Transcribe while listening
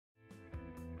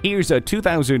Here's a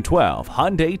 2012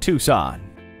 Hyundai Tucson.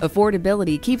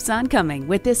 Affordability keeps on coming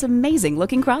with this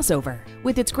amazing-looking crossover.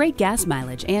 With its great gas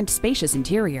mileage and spacious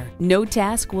interior, no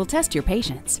task will test your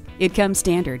patience. It comes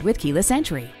standard with keyless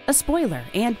entry, a spoiler,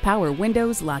 and power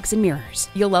windows, locks, and mirrors.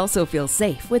 You'll also feel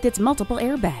safe with its multiple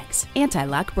airbags,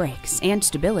 anti-lock brakes, and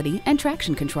stability and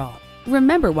traction control.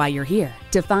 Remember why you're here,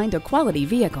 to find a quality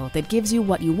vehicle that gives you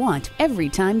what you want every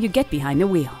time you get behind the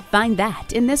wheel. Find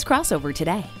that in this crossover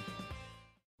today.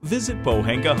 Visit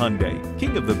Pohanka Hyundai,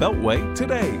 King of the Beltway,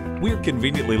 today. We're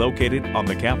conveniently located on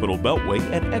the Capitol Beltway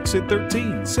at Exit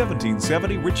 13,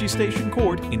 1770 Ritchie Station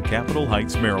Court in Capitol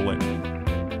Heights, Maryland.